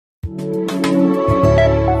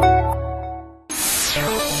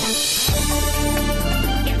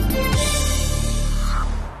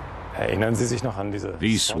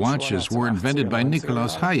These swatches were invented by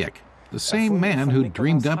Nikolaus Hayek, the same man who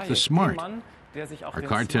dreamed up the Smart. Our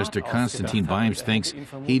car tester Konstantin Bimes thinks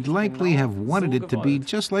he'd likely have wanted it to be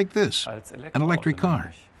just like this, an electric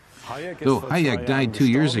car. Though Hayek died 2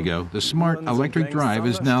 years ago, the Smart Electric Drive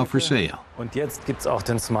is now for sale.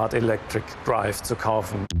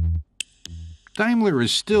 Daimler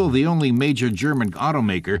is still the only major German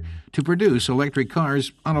automaker to produce electric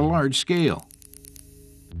cars on a large scale.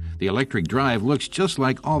 The electric drive looks just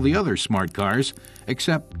like all the other smart cars,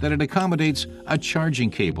 except that it accommodates a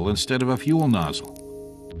charging cable instead of a fuel nozzle.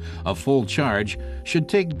 A full charge should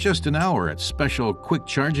take just an hour at special quick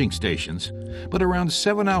charging stations, but around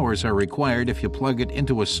 7 hours are required if you plug it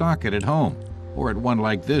into a socket at home or at one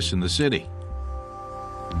like this in the city.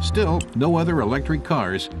 Still, no other electric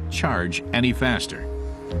cars charge any faster.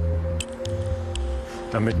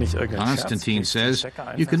 Konstantin says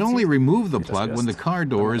you can only remove the plug when the car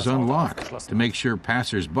door is unlocked to make sure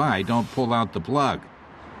passers-by don't pull out the plug.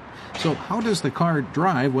 So how does the car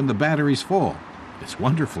drive when the battery's full? It's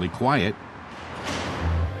wonderfully quiet.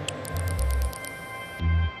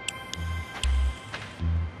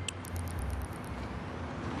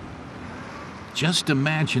 Just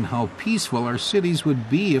imagine how peaceful our cities would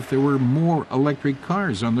be if there were more electric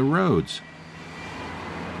cars on the roads.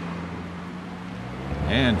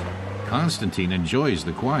 And Konstantin enjoys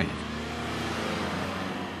the quiet.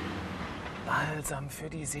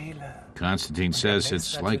 Konstantin says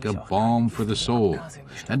it's like a balm for the soul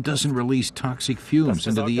and doesn't release toxic fumes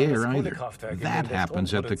into the air either. That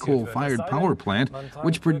happens at the coal-fired power plant,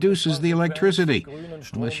 which produces the electricity,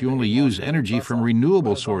 unless you only use energy from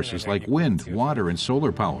renewable sources like wind, water, and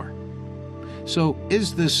solar power. So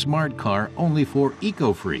is this smart car only for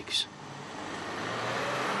eco-freaks?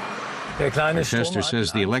 The tester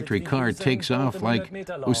says the electric car takes off like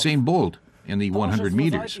Usain Bolt in the 100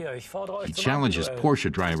 meters. He challenges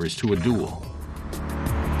Porsche drivers to a duel.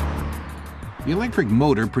 The electric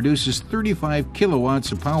motor produces 35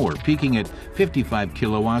 kilowatts of power, peaking at 55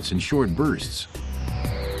 kilowatts in short bursts.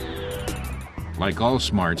 Like all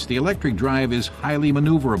smarts, the electric drive is highly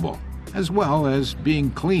maneuverable, as well as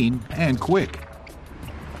being clean and quick.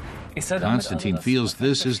 Konstantin feels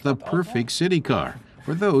this is the perfect city car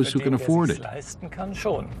for those who can afford it.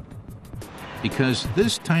 Because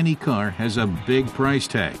this tiny car has a big price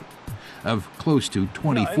tag of close to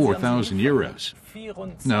 24,000 euros.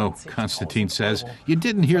 No, Konstantin says, you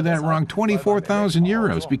didn't hear that wrong, 24,000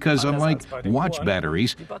 euros, because unlike watch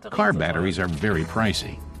batteries, car batteries are very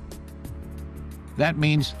pricey. That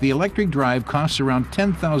means the electric drive costs around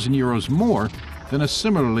 10,000 euros more than a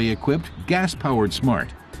similarly equipped gas-powered Smart,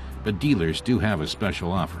 but dealers do have a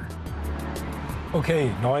special offer.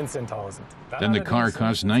 Okay, 19,000. Then the car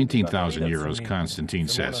costs 19,000 euros, Konstantin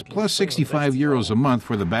says, plus 65 euros a month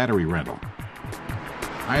for the battery rental.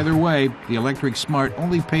 Either way, the electric Smart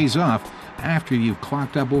only pays off after you've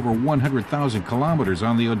clocked up over 100,000 kilometers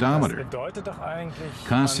on the odometer.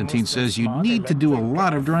 Konstantin says you need to do a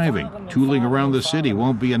lot of driving. Tooling around the city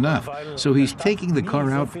won't be enough, so he's taking the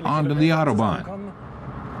car out onto the Autobahn.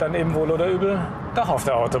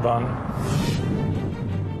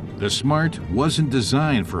 The Smart wasn't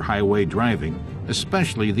designed for highway driving,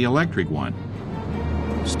 especially the electric one.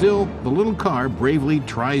 Still, the little car bravely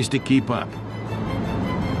tries to keep up.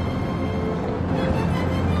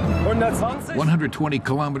 120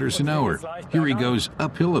 kilometers an hour. Here he goes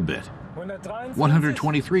uphill a bit.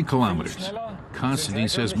 123 kilometers. Konstantin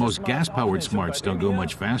says most gas-powered Smarts don't go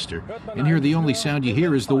much faster, and here the only sound you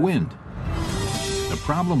hear is the wind. The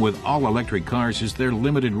problem with all electric cars is their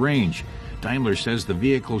limited range. Daimler says the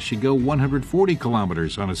vehicle should go 140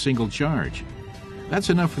 kilometers on a single charge. That's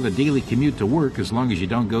enough for the daily commute to work as long as you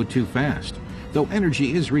don't go too fast, though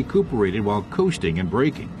energy is recuperated while coasting and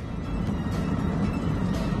braking.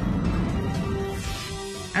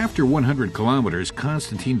 After 100 kilometers,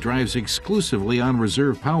 Konstantin drives exclusively on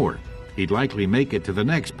reserve power. He'd likely make it to the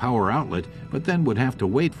next power outlet, but then would have to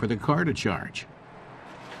wait for the car to charge.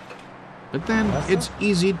 But then it's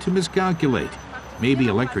easy to miscalculate. Maybe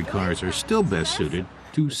electric cars are still best suited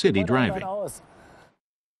to city driving.